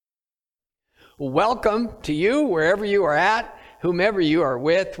welcome to you, wherever you are at, whomever you are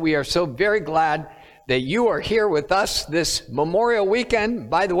with. We are so very glad that you are here with us this Memorial Weekend.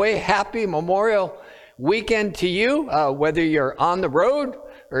 By the way, happy Memorial Weekend to you, whether you're on the road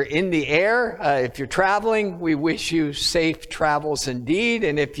or in the air. If you're traveling, we wish you safe travels indeed.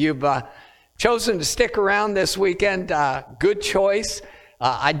 And if you've chosen to stick around this weekend, good choice.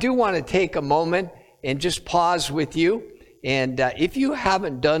 I do want to take a moment and just pause with you. And if you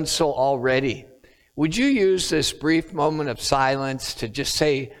haven't done so already, would you use this brief moment of silence to just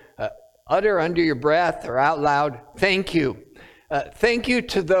say, utter under your breath or out loud, thank you. Thank you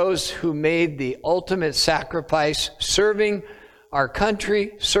to those who made the ultimate sacrifice, serving our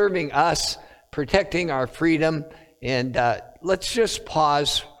country, serving us, protecting our freedom. And let's just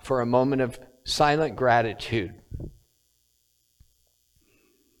pause for a moment of silent gratitude.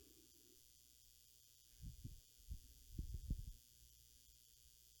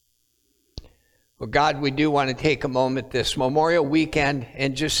 Well, God, we do want to take a moment this Memorial Weekend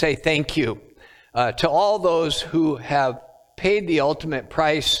and just say thank you to all those who have paid the ultimate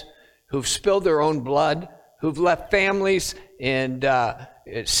price, who've spilled their own blood, who've left families and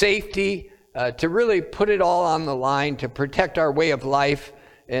safety to really put it all on the line to protect our way of life.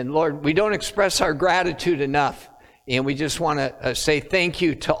 And Lord, we don't express our gratitude enough. And we just want to say thank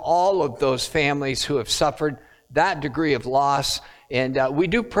you to all of those families who have suffered that degree of loss. And we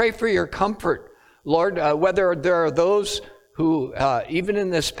do pray for your comfort. Lord, whether there are those who, even in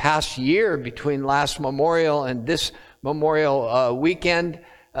this past year between last Memorial and this Memorial Weekend,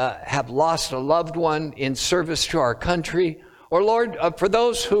 have lost a loved one in service to our country, or Lord, for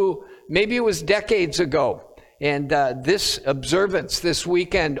those who maybe it was decades ago, and this observance, this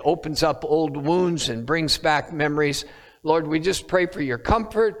weekend opens up old wounds and brings back memories. Lord, we just pray for your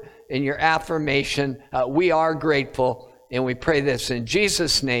comfort and your affirmation. We are grateful, and we pray this in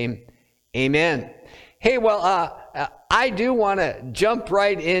Jesus' name. Amen. Hey, well, I do want to jump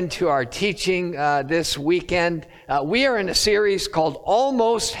right into our teaching this weekend. We are in a series called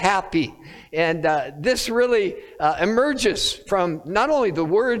Almost Happy. And this really emerges from not only the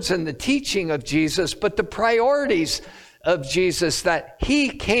words and the teaching of Jesus, but the priorities of Jesus, that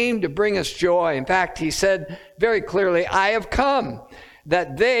he came to bring us joy. In fact, he said very clearly, I have come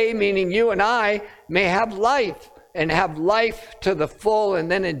that they, meaning you and I, may have life, and have life to the full.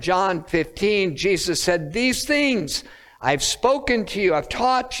 And then in John 15, Jesus said, these things I've spoken to you, I've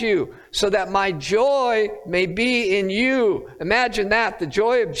taught you, so that my joy may be in you. Imagine that, the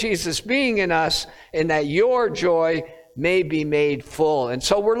joy of Jesus being in us, and that your joy may be made full. And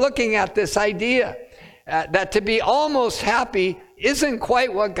so we're looking at this idea that to be almost happy isn't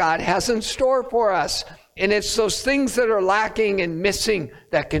quite what God has in store for us. And it's those things that are lacking and missing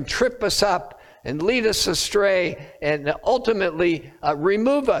that can trip us up and lead us astray, and ultimately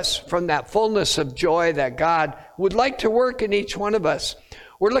remove us from that fullness of joy that God would like to work in each one of us.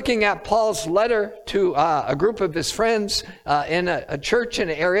 We're looking at Paul's letter to a group of his friends in a church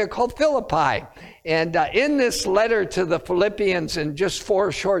in an area called Philippi. And in this letter to the Philippians, in just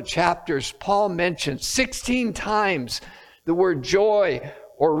 4 short chapters, Paul mentions 16 times the word joy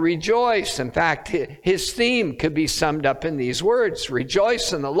or rejoice. In fact, his theme could be summed up in these words: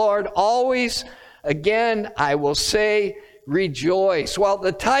 rejoice in the Lord always. Again, I will say rejoice. Well,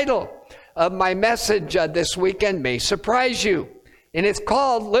 the title of my message this weekend may surprise you. And it's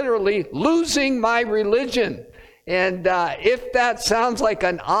called literally Losing My Religion. And if that sounds like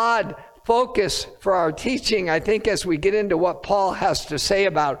an odd focus for our teaching, I think as we get into what Paul has to say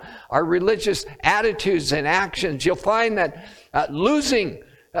about our religious attitudes and actions, you'll find that losing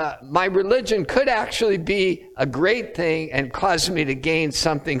my religion could actually be a great thing and cause me to gain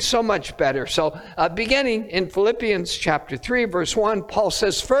something so much better. So beginning in Philippians chapter 3, verse 1, Paul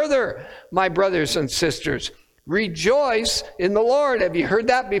says, further, my brothers and sisters, rejoice in the Lord. Have you heard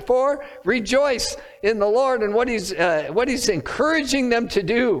that before? Rejoice in the Lord. And what he's encouraging them to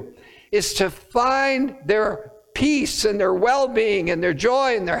do is to find their peace and their well-being and their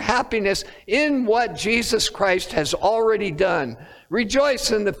joy and their happiness in what Jesus Christ has already done.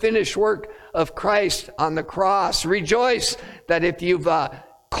 Rejoice in the finished work of Christ on the cross. Rejoice that if you've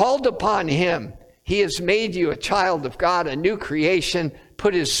called upon him, he has made you a child of God, a new creation,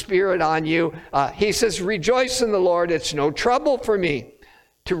 put his Spirit on you. He says, rejoice in the Lord. It's no trouble for me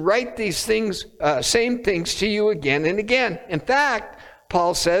to write these things, same things to you again and again. In fact,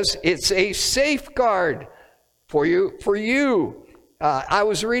 Paul says it's a safeguard for you. I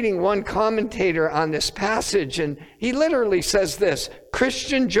was reading one commentator on this passage, and he literally says this: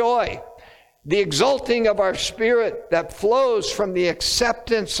 Christian joy, the exulting of our spirit that flows from the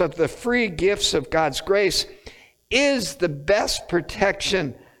acceptance of the free gifts of God's grace, is the best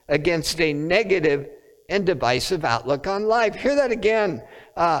protection against a negative and divisive outlook on life. Hear that again.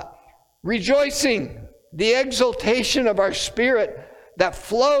 Rejoicing, the exultation of our spirit that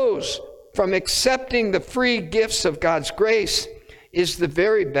flows from accepting the free gifts of God's grace, is the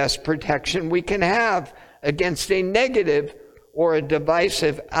very best protection we can have against a negative or a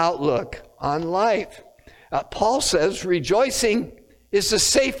divisive outlook on life. Paul says rejoicing is a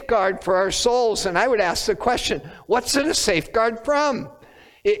safeguard for our souls. And I would ask the question, what's it a safeguard from?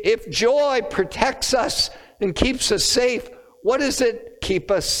 If joy protects us and keeps us safe, what does it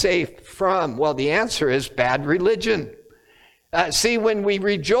keep us safe from? Well, the answer is bad religion. See, when we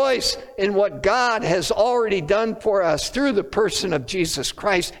rejoice in what God has already done for us through the person of Jesus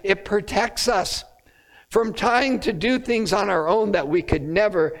Christ, it protects us from trying to do things on our own that we could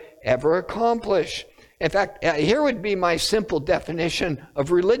never, ever accomplish. In fact, here would be my simple definition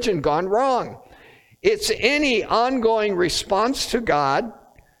of religion gone wrong. It's any ongoing response to God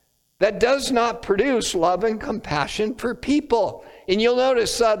that does not produce love and compassion for people. And you'll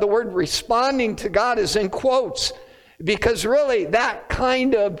notice the word responding to God is in quotes, because really that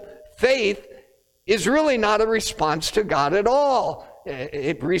kind of faith is really not a response to God at all.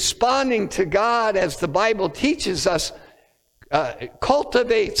 Responding to God, as the Bible teaches us,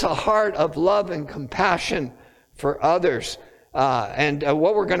 cultivates a heart of love and compassion for others. And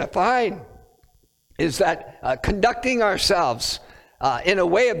what we're going to find is that conducting ourselves in a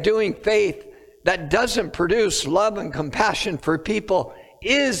way of doing faith that doesn't produce love and compassion for people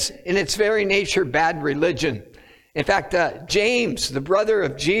is, in its very nature, bad religion. In fact, James, the brother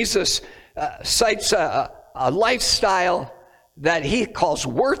of Jesus, cites a lifestyle that he calls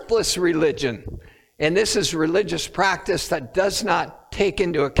worthless religion. And this is religious practice that does not take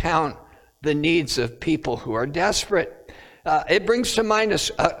into account the needs of people who are desperate. It brings to mind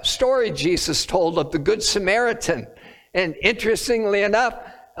a story Jesus told of the Good Samaritan. And interestingly enough,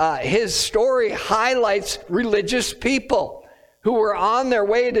 his story highlights religious people who were on their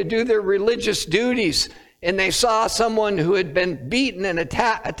way to do their religious duties. And they saw someone who had been beaten and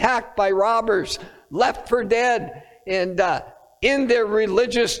attacked by robbers, left for dead. And in their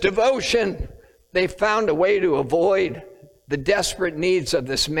religious devotion, they found a way to avoid the desperate needs of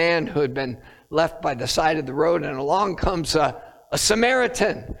this man who had been left by the side of the road. And along comes a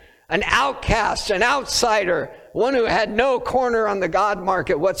Samaritan, an outcast, an outsider, one who had no corner on the God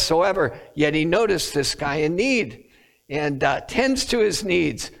market whatsoever. Yet he noticed this guy in need and tends to his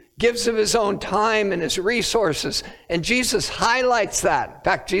needs, gives of his own time and his resources. And Jesus highlights that. In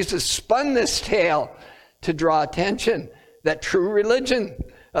fact, Jesus spun this tale to draw attention that true religion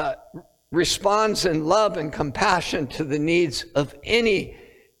responds in love and compassion to the needs of any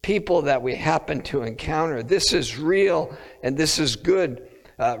people that we happen to encounter. This is real and this is good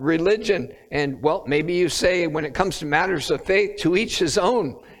religion. And well, maybe you say when it comes to matters of faith, to each his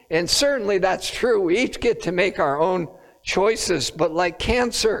own. And certainly that's true. We each get to make our own choices. But like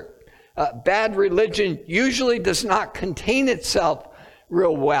cancer, bad religion usually does not contain itself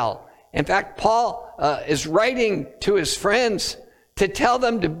real well. In fact, Paul is writing to his friends to tell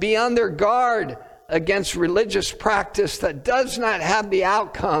them to be on their guard against religious practice that does not have the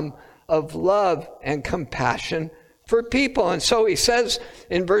outcome of love and compassion for people. And so he says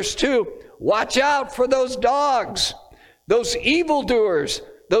in verse 2, watch out for those dogs, those evildoers,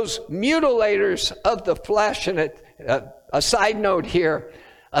 those mutilators of the flesh. And a side note here,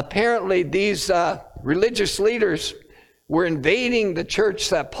 apparently these religious leaders were invading the church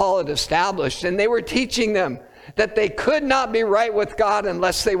that Paul had established, and they were teaching them that they could not be right with God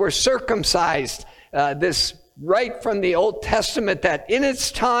unless they were circumcised. This right from the Old Testament that in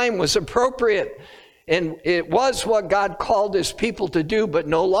its time was appropriate, and it was what God called his people to do, but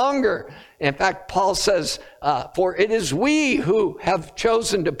no longer. In fact, Paul says, for it is we who have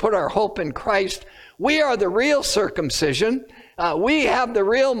chosen to put our hope in Christ. We are the real circumcision. We have the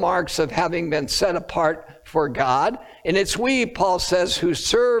real marks of having been set apart for God. And it's we, Paul says, who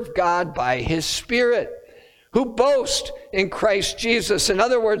serve God by his Spirit, who boast in Christ Jesus. In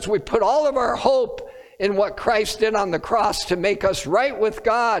other words, we put all of our hope in what Christ did on the cross to make us right with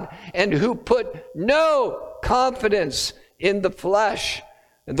God, and who put no confidence in the flesh.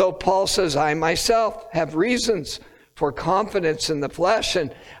 And though Paul says, I myself have reasons for confidence in the flesh,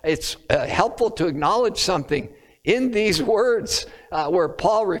 and it's helpful to acknowledge something in these words where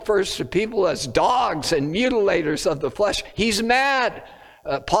Paul refers to people as dogs and mutilators of the flesh. He's mad.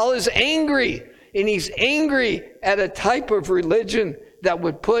 Paul is angry, and he's angry at a type of religion that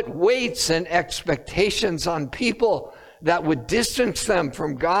would put weights and expectations on people that would distance them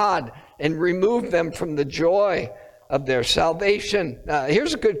from God and remove them from the joy of their salvation.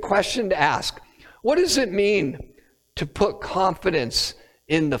 Here's a good question to ask. What does it mean to put confidence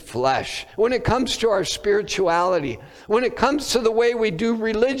in the flesh. When it comes to our spirituality, when it comes to the way we do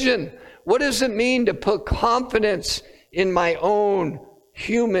religion, what does it mean to put confidence in my own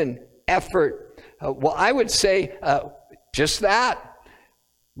human effort? Well, I would say just that.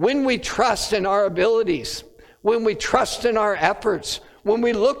 When we trust in our abilities, when we trust in our efforts, when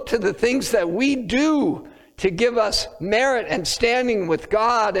we look to the things that we do to give us merit and standing with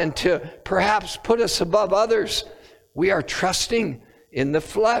God and to perhaps put us above others, we are trusting in the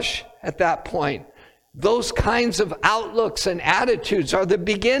flesh at that point. Those kinds of outlooks and attitudes are the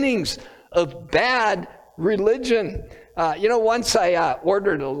beginnings of bad religion. Once I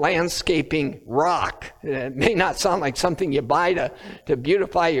ordered a landscaping rock. It may not sound like something you buy to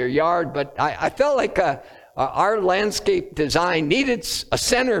beautify your yard, but I felt like our landscape design needed a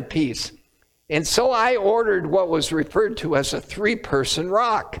centerpiece. And so I ordered what was referred to as a 3-person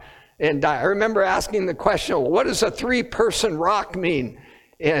rock. And I remember asking the question, well, what does a 3-person rock mean?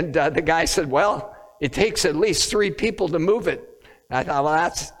 And the guy said, well, it takes at least 3 people to move it. And I thought, well,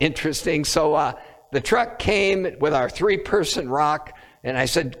 that's interesting. So the truck came with our 3-person rock, and I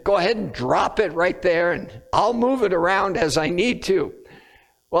said, go ahead and drop it right there, and I'll move it around as I need to.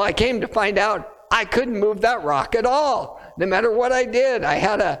 Well, I came to find out I couldn't move that rock at all, no matter what I did. I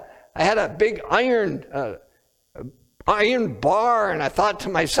had a big iron bar, and I thought to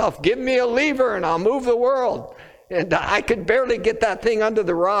myself, give me a lever and I'll move the world. And I could barely get that thing under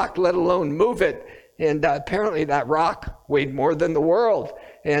the rock, let alone move it. And apparently that rock weighed more than the world.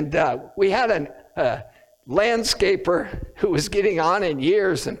 And we had a landscaper who was getting on in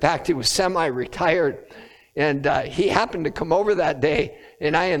years. In fact, he was semi-retired. And he happened to come over that day,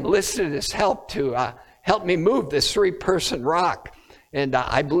 and I enlisted his help to help me move this 3-person rock. And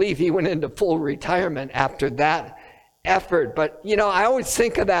I believe he went into full retirement after that effort. But, I always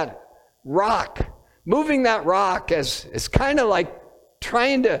think of that rock, moving that rock as kind of like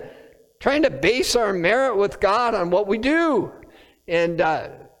trying to base our merit with God on what we do. And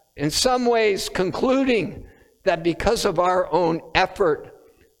in some ways concluding that because of our own effort,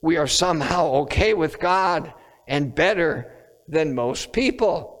 we are somehow okay with God and better than most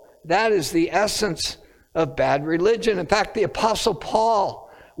people. That is the essence of bad religion. In fact, the Apostle Paul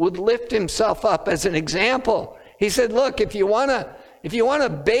would lift himself up as an example. He said, look, if you want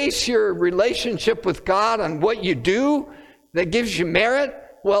to base your relationship with God on what you do that gives you merit,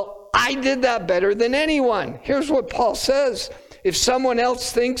 well, I did that better than anyone. Here's what Paul says. If someone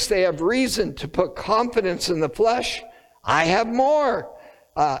else thinks they have reason to put confidence in the flesh, I have more.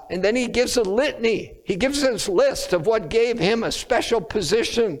 And then he gives a litany. He gives this list of what gave him a special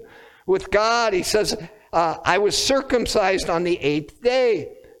position with God. He says, I was circumcised on the 8th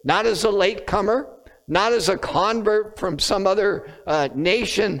day, not as a latecomer, not as a convert from some other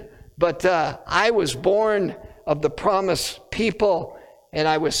nation, but I was born of the promised people, and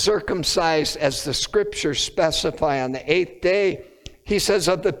I was circumcised as the scriptures specify on the 8th day. He says,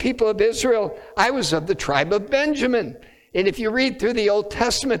 of the people of Israel, I was of the tribe of Benjamin. And if you read through the Old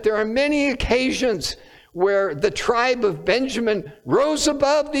Testament, there are many occasions where the tribe of Benjamin rose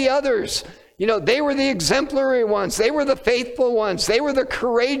above the others. They were the exemplary ones. They were the faithful ones. They were the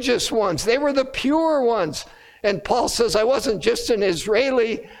courageous ones. They were the pure ones. And Paul says, I wasn't just an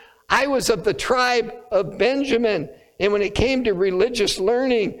Israeli. I was of the tribe of Benjamin. And when it came to religious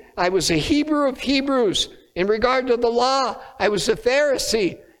learning, I was a Hebrew of Hebrews. In regard to the law, I was a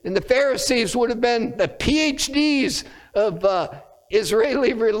Pharisee. And the Pharisees would have been the PhDs of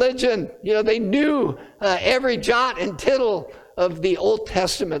Israeli religion. They knew every jot and tittle of the Old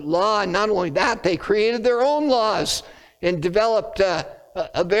Testament law. And not only that, they created their own laws and developed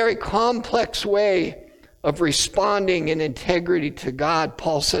a very complex way of responding in integrity to God.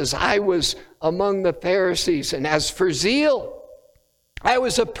 Paul says, I was among the Pharisees. And as for zeal, I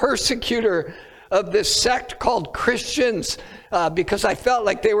was a persecutor of this sect called Christians because I felt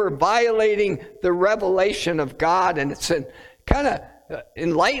like they were violating the revelation of God. And it's kind of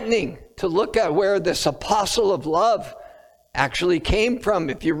enlightening to look at where this apostle of love actually came from.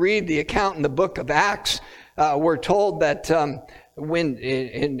 If you read the account in the book of Acts, we're told that when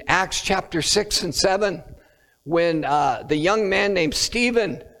in Acts chapter 6 and 7, when the young man named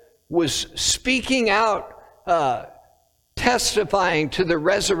Stephen was speaking out, testifying to the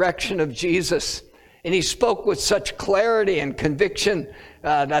resurrection of Jesus, and he spoke with such clarity and conviction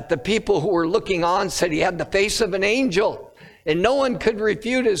that the people who were looking on said he had the face of an angel. And no one could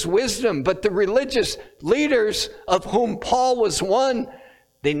refute his wisdom. But the religious leaders, of whom Paul was one,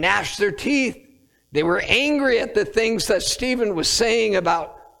 they gnashed their teeth. They were angry at the things that Stephen was saying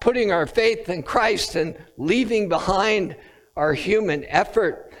about putting our faith in Christ and leaving behind our human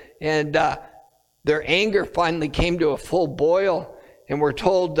effort. And their anger finally came to a full boil. And we're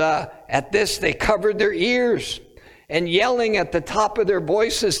told at this they covered their ears, and yelling at the top of their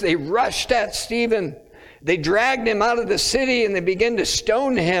voices, they rushed at Stephen. They dragged him out of the city and they began to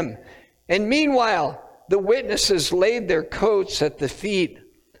stone him. And meanwhile, the witnesses laid their coats at the feet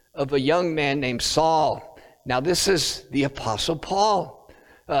of a young man named Saul. Now this is the Apostle Paul.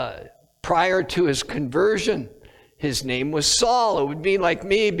 Prior to his conversion, his name was Saul. It would be like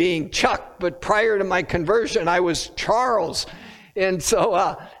me being Chuck, but prior to my conversion, I was Charles. And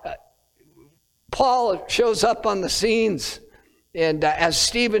so Paul shows up on the scenes, and as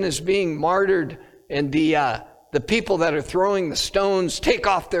Stephen is being martyred, and the people that are throwing the stones take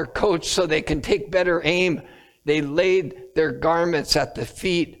off their coats so they can take better aim, they laid their garments at the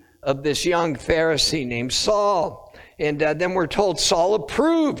feet of this young Pharisee named Saul. And then we're told Saul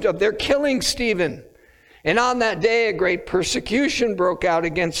approved of their killing Stephen. And on that day, a great persecution broke out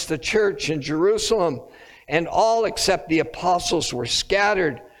against the church in Jerusalem, and all except the apostles were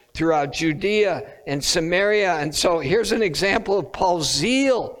scattered throughout Judea and Samaria. And so here's an example of Paul's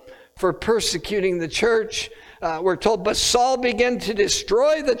zeal for persecuting the church. We're told, but Saul began to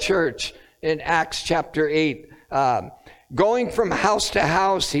destroy the church in Acts chapter 8. Going from house to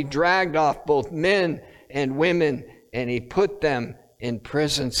house, he dragged off both men and women, and he put them in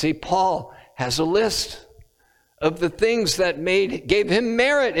prison. See, Paul has a list of the things that gave him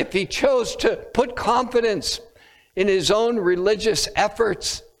merit if he chose to put confidence in his own religious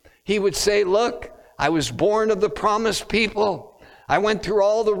efforts. He would say, look, I was born of the promised people. I went through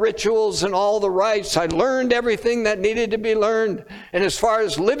all the rituals and all the rites. I learned everything that needed to be learned. And as far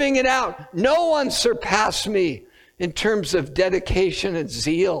as living it out, no one surpassed me in terms of dedication and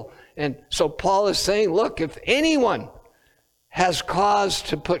zeal. And so Paul is saying, look, if anyone has cause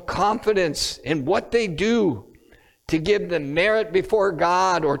to put confidence in what they do to give them merit before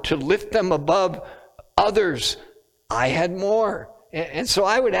God or to lift them above others, I had more. And so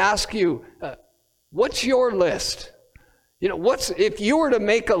I would ask you, what's your list? You know, if you were to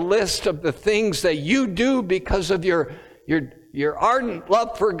make a list of the things that you do because of your ardent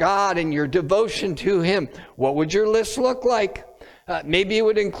love for God and your devotion to Him, what would your list look like? Maybe it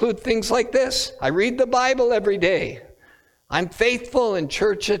would include things like this. I read the Bible every day. I'm faithful in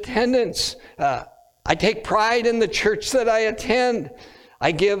church attendance. I take pride in the church that I attend.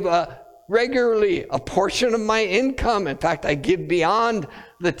 I give regularly a portion of my income. In fact, I give beyond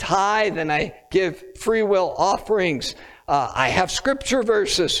the tithe, and I give free will offerings. I have scripture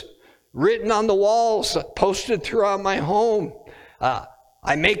verses written on the walls, posted throughout my home.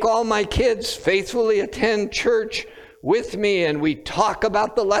 I make all my kids faithfully attend church with me, and we talk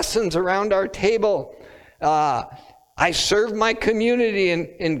about the lessons around our table. I serve my community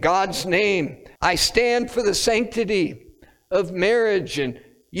in God's name. I stand for the sanctity of marriage, and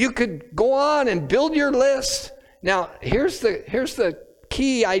you could go on and build your list. Now, here's the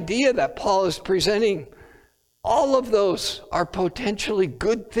key idea that Paul is presenting. All of those are potentially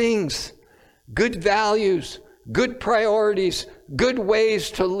good things, good values, good priorities, good ways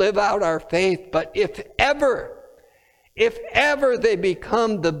to live out our faith. But if ever they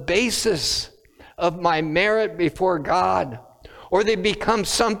become the basis of my merit before God, or they become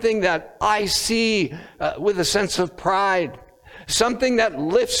something that I see with a sense of pride, something that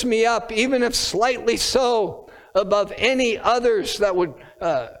lifts me up, even if slightly so, above any others that would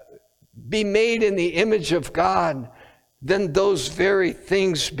be made in the image of God, then those very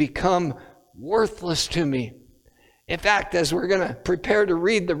things become worthless to me. In fact, as we're going to prepare to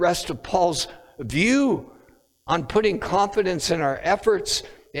read the rest of Paul's view on putting confidence in our efforts,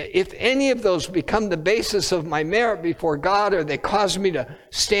 if any of those become the basis of my merit before God, or they cause me to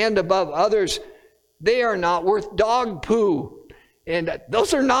stand above others, they are not worth dog poo. And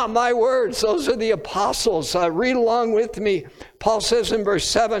those are not my words. Those are the apostles. Read along with me. Paul says in verse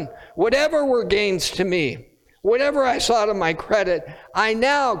 7, whatever were gains to me, whatever I saw to my credit, I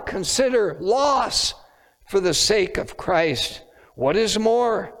now consider loss for the sake of Christ. What is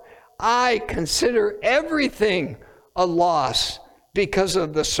more, I consider everything a loss because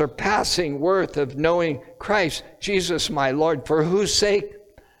of the surpassing worth of knowing Christ Jesus my Lord, for whose sake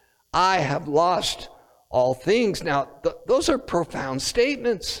I have lost all things. Now, those are profound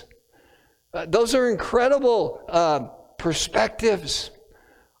statements. Those are incredible perspectives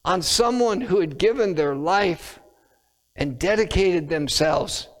on someone who had given their life and dedicated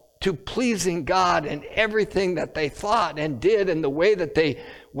themselves to pleasing God in everything that they thought and did and the way that they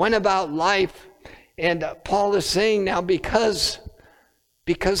went about life. And Paul is saying now, because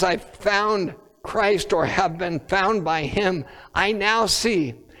I found Christ or have been found by Him, I now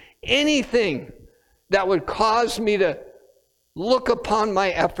see anything that would cause me to look upon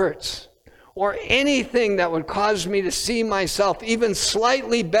my efforts or anything that would cause me to see myself even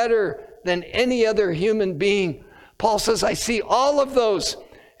slightly better than any other human being. Paul says, I see all of those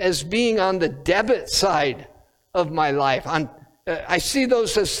as being on the debit side of my life. I see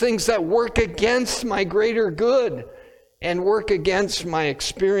those as things that work against my greater good and work against my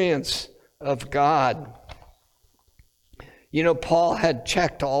experience of God. You know, Paul had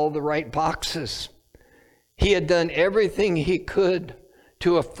checked all the right boxes. He had done everything he could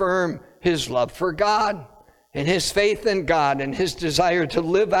to affirm his love for God and his faith in God and his desire to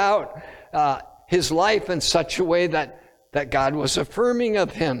live out his life in such a way that God was affirming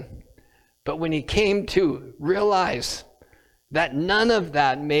of him. But when he came to realize that none of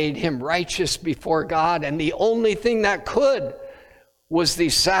that made him righteous before God, and the only thing that could was the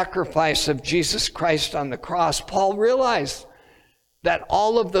sacrifice of Jesus Christ on the cross, Paul realized that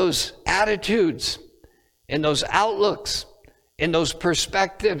all of those attitudes and those outlooks and those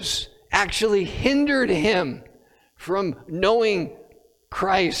perspectives actually hindered him from knowing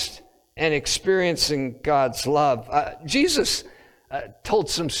Christ and experiencing God's love. Jesus told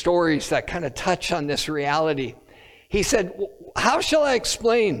some stories that kind of touch on this reality. He said, how shall I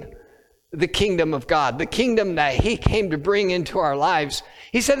explain the kingdom of God, the kingdom that he came to bring into our lives?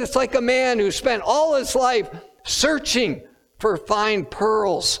 He said, it's like a man who spent all his life searching for fine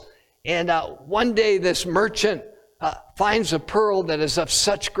pearls. And one day this merchant finds a pearl that is of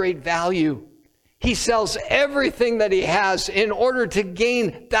such great value. He sells everything that he has in order to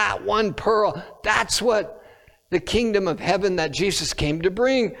gain that one pearl. That's what the kingdom of heaven that Jesus came to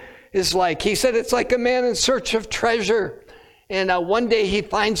bring is like. He said it's like a man in search of treasure. And one day he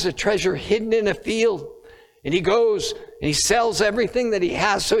finds the treasure hidden in a field. And he goes and he sells everything that he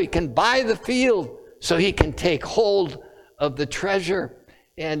has so he can buy the field, so he can take hold of the treasure.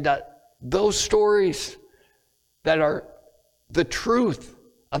 And those stories that are the truth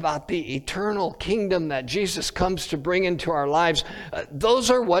about the eternal kingdom that Jesus comes to bring into our lives,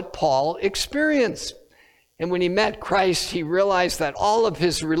 those are what Paul experienced. And when he met Christ, he realized that all of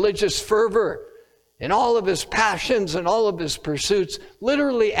his religious fervor and all of his passions and all of his pursuits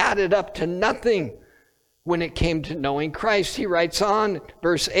literally added up to nothing when it came to knowing Christ. He writes on,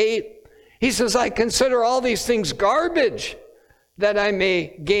 verse 8, he says, I consider all these things garbage that I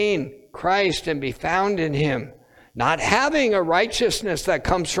may gain Christ and be found in him, not having a righteousness that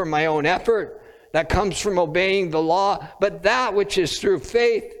comes from my own effort, that comes from obeying the law, but that which is through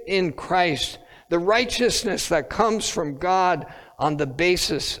faith in Christ, the righteousness that comes from God on the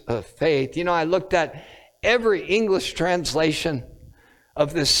basis of faith. You know, I looked at every English translation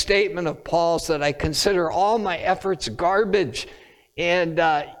of this statement of Paul's that I consider all my efforts garbage. And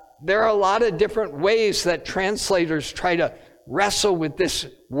there are a lot of different ways that translators try to wrestle with this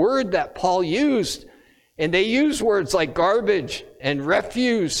word that Paul used. And they use words like garbage and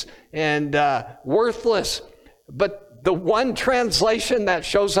refuse and worthless. But the one translation that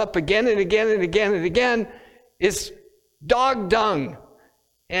shows up again and again and again and again is dog dung.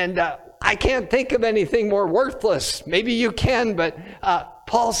 And I can't think of anything more worthless. Maybe you can, but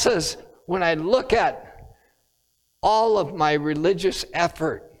Paul says, when I look at all of my religious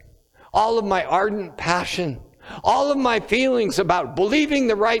effort, all of my ardent passion, all of my feelings about believing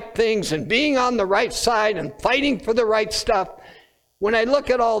the right things and being on the right side and fighting for the right stuff, when I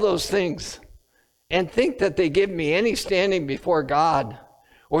look at all those things and think that they give me any standing before God,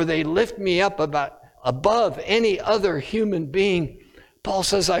 or they lift me up above any other human being, Paul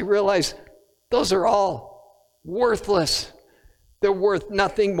says, I realize those are all worthless. They're worth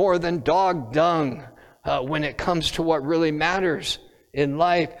nothing more than dog dung when it comes to what really matters in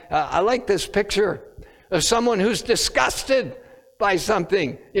life. I like this picture of someone who's disgusted by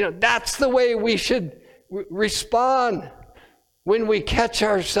something. You know, that's the way we should respond when we catch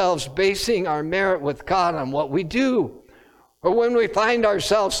ourselves basing our merit with God on what we do, or when we find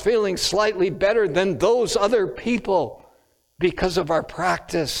ourselves feeling slightly better than those other people because of our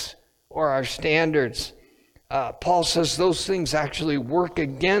practice or our standards. Paul says those things actually work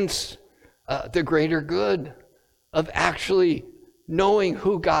against the greater good of actually knowing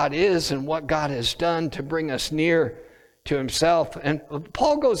who God is and what God has done to bring us near to himself. And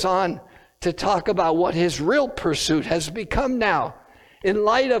Paul goes on to talk about what his real pursuit has become now. In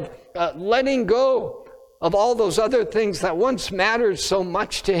light of letting go of all those other things that once mattered so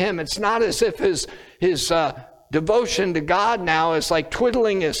much to him, it's not as if his devotion to God now is like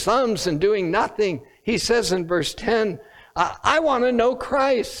twiddling his thumbs and doing nothing. He says in verse 10, I want to know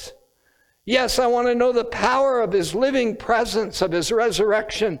Christ. Yes, I want to know the power of his living presence, of his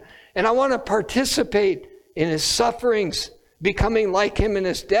resurrection, and I want to participate in his sufferings, becoming like him in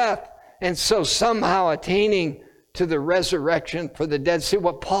his death, and so somehow attaining to the resurrection for the dead. See,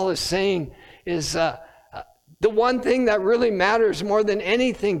 what Paul is saying the one thing that really matters more than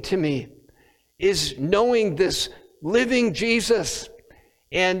anything to me is knowing this living Jesus.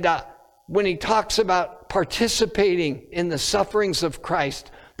 And when he talks about participating in the sufferings of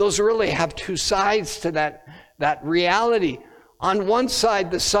Christ, those really have two sides to that reality. On one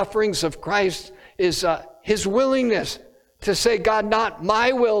side, the sufferings of Christ is his willingness to say, God, not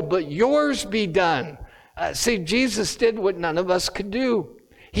my will, but yours be done. See, Jesus did what none of us could do.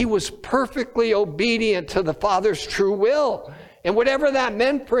 He was perfectly obedient to the Father's true will. And whatever that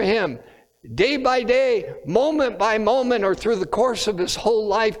meant for him, day by day, moment by moment, or through the course of his whole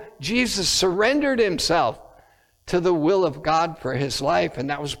life, Jesus surrendered himself to the will of God for his life. And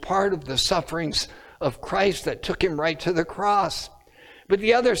that was part of the sufferings of Christ that took him right to the cross. But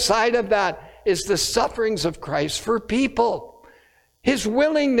the other side of that is the sufferings of Christ for people. His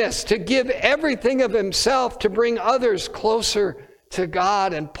willingness to give everything of himself to bring others closer to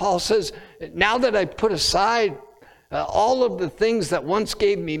God. And Paul says, now that I put aside all of the things that once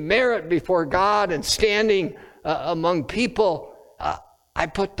gave me merit before God and standing among people, I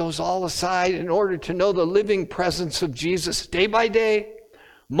put those all aside in order to know the living presence of Jesus day by day,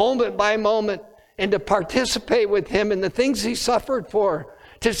 moment by moment, and to participate with him in the things he suffered for,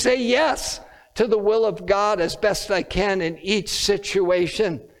 to say yes to the will of God as best I can in each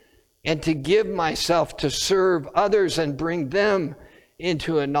situation, and to give myself to serve others and bring them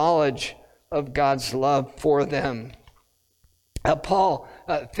into a knowledge of God's love for them. Paul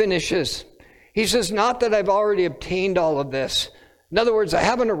finishes. He says, not that I've already obtained all of this. In other words, I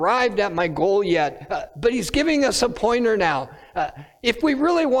haven't arrived at my goal yet, but he's giving us a pointer now. If we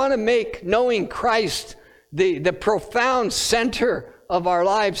really want to make knowing Christ the profound center of our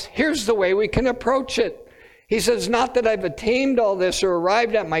lives, here's the way we can approach it. He says, not that I've attained all this or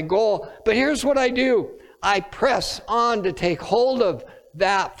arrived at my goal, but here's what I do. I press on to take hold of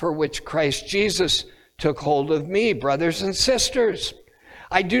that for which Christ Jesus took hold of me, brothers and sisters.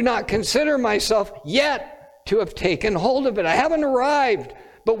 I do not consider myself yet to have taken hold of it. I haven't arrived,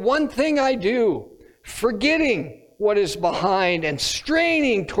 but one thing I do, forgetting what is behind and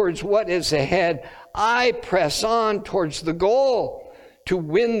straining towards what is ahead, I press on towards the goal to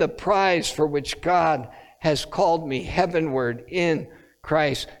win the prize for which God has called me heavenward in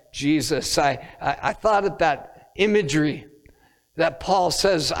Christ Jesus. I thought of that imagery that Paul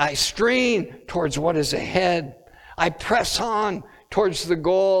says, I strain towards what is ahead. I press on towards the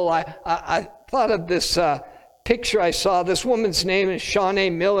goal. I thought of this picture I saw. This woman's name is Shawnee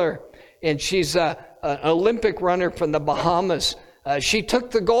Miller, and she's an Olympic runner from the Bahamas. She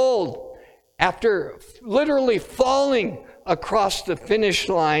took the gold after literally falling across the finish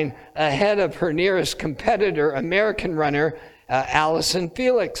line ahead of her nearest competitor, American runner, Allison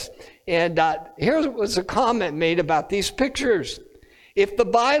Felix. And here was a comment made about these pictures. If the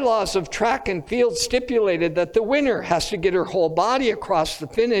bylaws of track and field stipulated that the winner has to get her whole body across the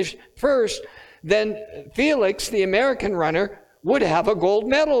finish first, then Felix, the American runner, would have a gold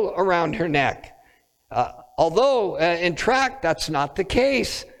medal around her neck. Although in track, that's not the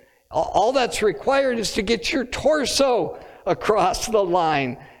case. All that's required is to get your torso across the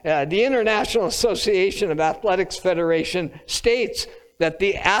line. The International Association of Athletics Federation states that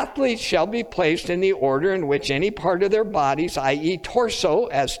the athlete shall be placed in the order in which any part of their bodies, i.e. torso,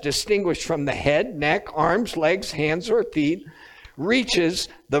 as distinguished from the head, neck, arms, legs, hands, or feet, reaches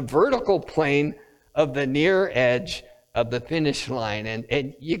the vertical plane of the near edge of the finish line.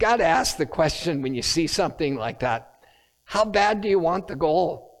 And you got to ask the question when you see something like that, how bad do you want the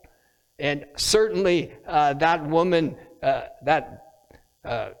goal? And certainly that woman,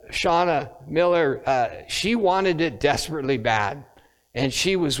 Shauna Miller, she wanted it desperately bad. And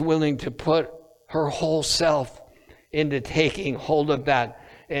she was willing to put her whole self into taking hold of that.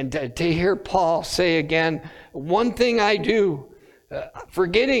 And to hear Paul say again, one thing I do,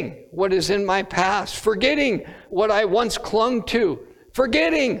 forgetting what is in my past, forgetting what I once clung to,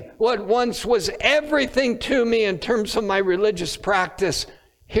 forgetting what once was everything to me in terms of my religious practice,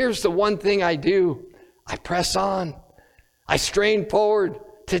 here's the one thing I do. I press on. I strain forward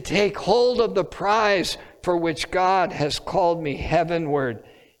to take hold of the prize for which God has called me heavenward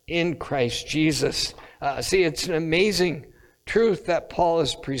in Christ Jesus. See, it's an amazing truth that Paul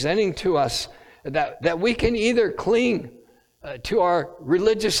is presenting to us, that we can either cling to our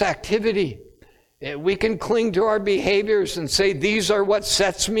religious activity, we can cling to our behaviors and say, these are what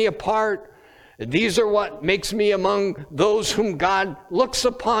sets me apart. These are what makes me among those whom God looks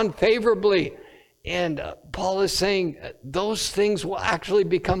upon favorably. And Paul is saying those things will actually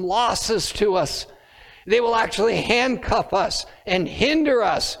become losses to us. They will actually handcuff us and hinder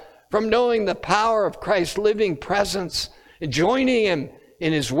us from knowing the power of Christ's living presence, joining him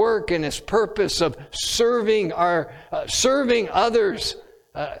in his work and his purpose of serving others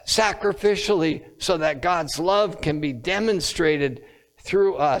sacrificially so that God's love can be demonstrated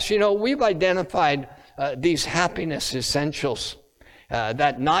through us. You know, we've identified these happiness essentials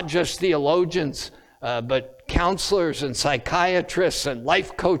that not just theologians, but counselors and psychiatrists and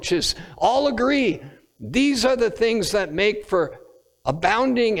life coaches all agree. These are the things that make for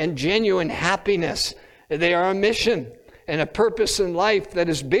abounding and genuine happiness. They are a mission and a purpose in life that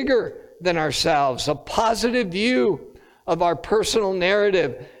is bigger than ourselves, a positive view of our personal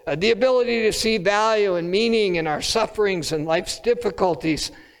narrative, the ability to see value and meaning in our sufferings and life's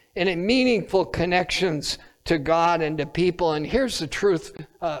difficulties, and in meaningful connections to God and to people. And here's the truth,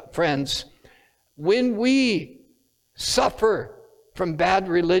 friends. When we suffer from bad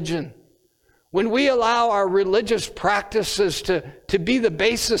religion, when we allow our religious practices to be the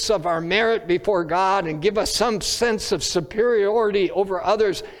basis of our merit before God and give us some sense of superiority over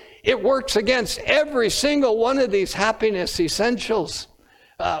others, it works against every single one of these happiness essentials.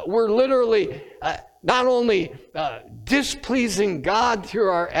 We're literally not only displeasing God through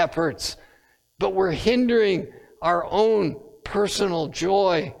our efforts, but we're hindering our own personal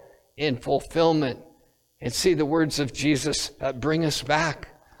joy and fulfillment. And see, the words of Jesus bring us back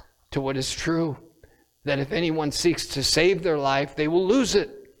to what is true, that if anyone seeks to save their life, they will lose it.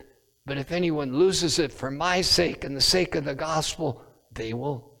 But if anyone loses it for my sake and the sake of the gospel, they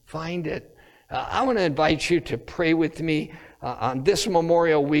will find it. I want to invite you to pray with me on this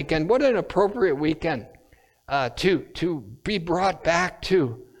Memorial Weekend. What an appropriate weekend to be brought back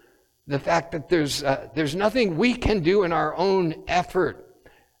to the fact that there's nothing we can do in our own effort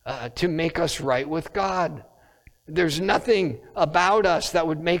to make us right with God. There's nothing about us that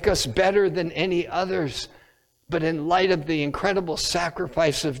would make us better than any others. But in light of the incredible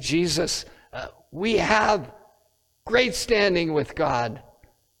sacrifice of Jesus, we have great standing with God.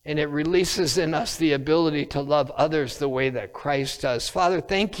 And it releases in us the ability to love others the way that Christ does. Father,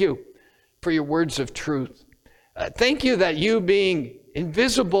 thank you for your words of truth. Thank you that you, being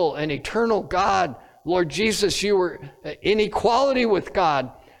invisible and eternal God, Lord Jesus, you were in equality with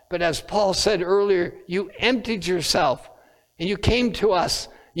God. But as Paul said earlier, you emptied yourself and you came to us.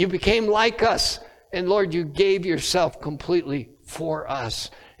 You became like us. And Lord, you gave yourself completely for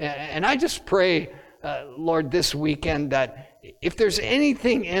us. And I just pray, Lord, this weekend that if there's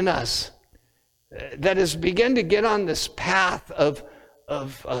anything in us that has begun to get on this path of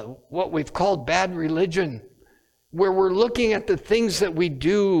what we've called bad religion, where we're looking at the things that we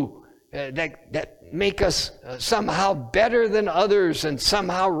do that make us somehow better than others and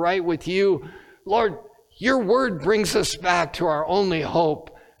somehow right with you. Lord, your word brings us back to our only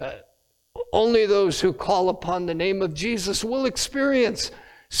hope. Only those who call upon the name of Jesus will experience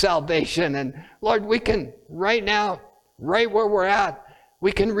salvation. And Lord, we can right now, right where we're at,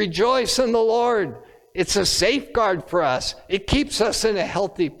 we can rejoice in the Lord. It's a safeguard for us. It keeps us in a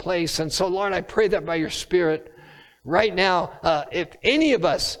healthy place. And so, Lord, I pray that by your Spirit, right now, if any of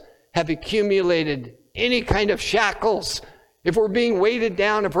us have accumulated any kind of shackles, if we're being weighted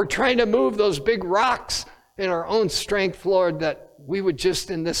down, if we're trying to move those big rocks in our own strength, Lord, that we would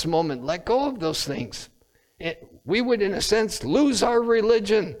just in this moment let go of those things. We would, in a sense, lose our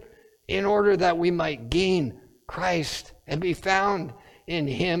religion in order that we might gain Christ and be found in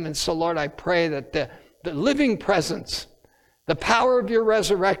him. And so, Lord, I pray that the living presence, the power of your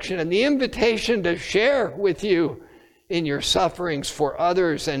resurrection, and the invitation to share with you in your sufferings for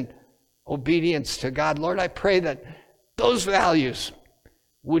others and obedience to God, Lord, I pray that those values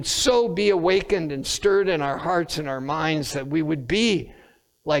would so be awakened and stirred in our hearts and our minds that we would be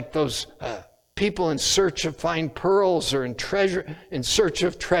like those people in search of fine pearls or in search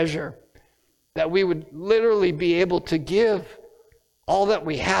of treasure, that we would literally be able to give all that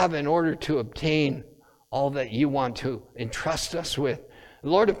we have in order to obtain all that you want to entrust us with.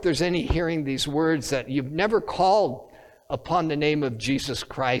 Lord, if there's any hearing these words that you've never called upon the name of Jesus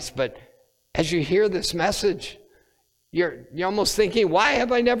Christ, but as you hear this message, you're almost thinking, why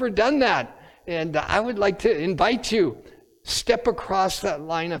have I never done that? And I would like to invite you, step across that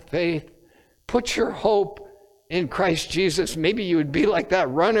line of faith, put your hope in Christ Jesus. Maybe you would be like that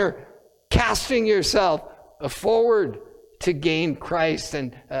runner, casting yourself forward to gain Christ.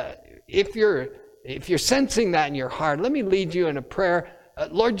 And if you're sensing that in your heart, let me lead you in a prayer.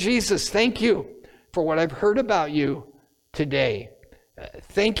 Lord Jesus, thank you for what I've heard about you today.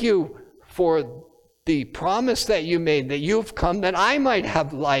 Thank you for the promise that you made, that you've come that I might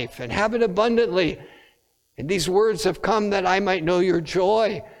have life and have it abundantly. And these words have come that I might know your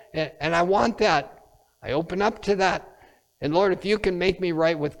joy. And I want that. I open up to that. And Lord, if you can make me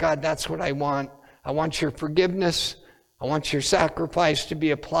right with God, that's what I want. I want your forgiveness. I want your sacrifice to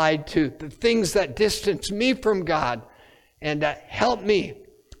be applied to the things that distance me from God, and help me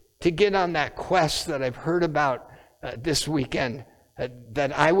to get on that quest that I've heard about this weekend,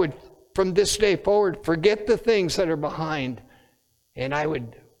 that I would, from this day forward, forget the things that are behind, and I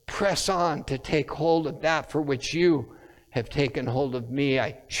would press on to take hold of that for which you have taken hold of me.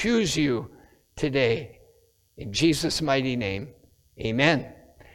 I choose you today. In Jesus' mighty name, amen.